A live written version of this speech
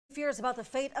Fears about the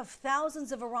fate of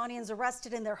thousands of Iranians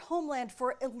arrested in their homeland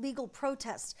for illegal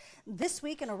protests. This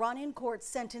week, an Iranian court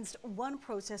sentenced one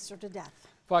protester to death.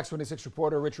 Fox 26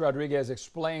 reporter Rich Rodriguez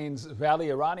explains Valley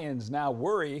Iranians now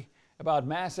worry about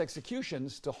mass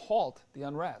executions to halt the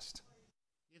unrest.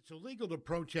 It's illegal to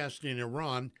protest in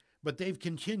Iran, but they've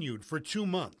continued for 2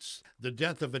 months. The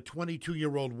death of a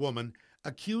 22-year-old woman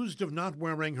accused of not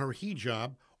wearing her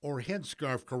hijab or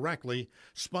headscarf correctly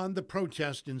spawned the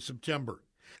protest in September.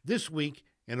 This week,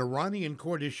 an Iranian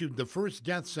court issued the first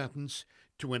death sentence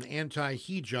to an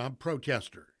anti-hijab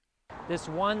protester. This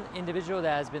one individual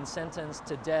that has been sentenced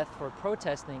to death for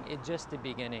protesting is just the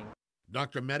beginning.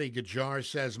 Dr. Mehdi Gajar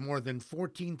says more than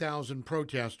 14,000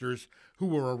 protesters who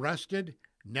were arrested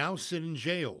now sit in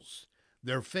jails.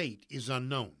 Their fate is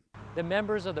unknown. The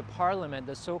members of the parliament,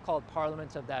 the so-called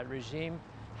parliament of that regime,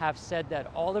 have said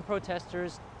that all the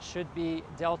protesters should be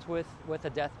dealt with a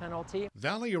death penalty.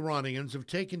 Valley Iranians have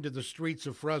taken to the streets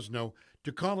of Fresno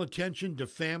to call attention to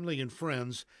family and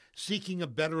friends seeking a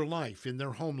better life in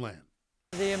their homeland.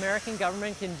 The American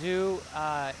government can do,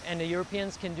 and the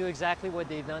Europeans can do exactly what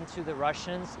they've done to the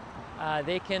Russians.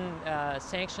 They can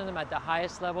sanction them at the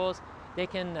highest levels. They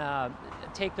can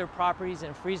take their properties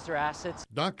and freeze their assets.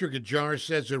 Dr. Gajar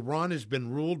says Iran has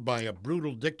been ruled by a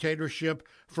brutal dictatorship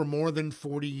for more than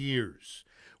 40 years.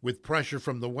 With pressure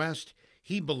from the West,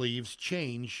 he believes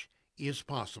change is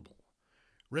possible.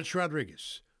 Rich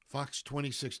Rodriguez, Fox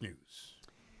 26 News.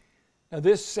 Now,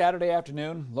 this Saturday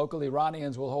afternoon, local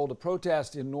Iranians will hold a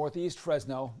protest in northeast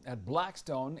Fresno at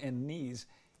Blackstone and Nies.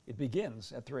 It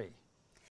begins at 3.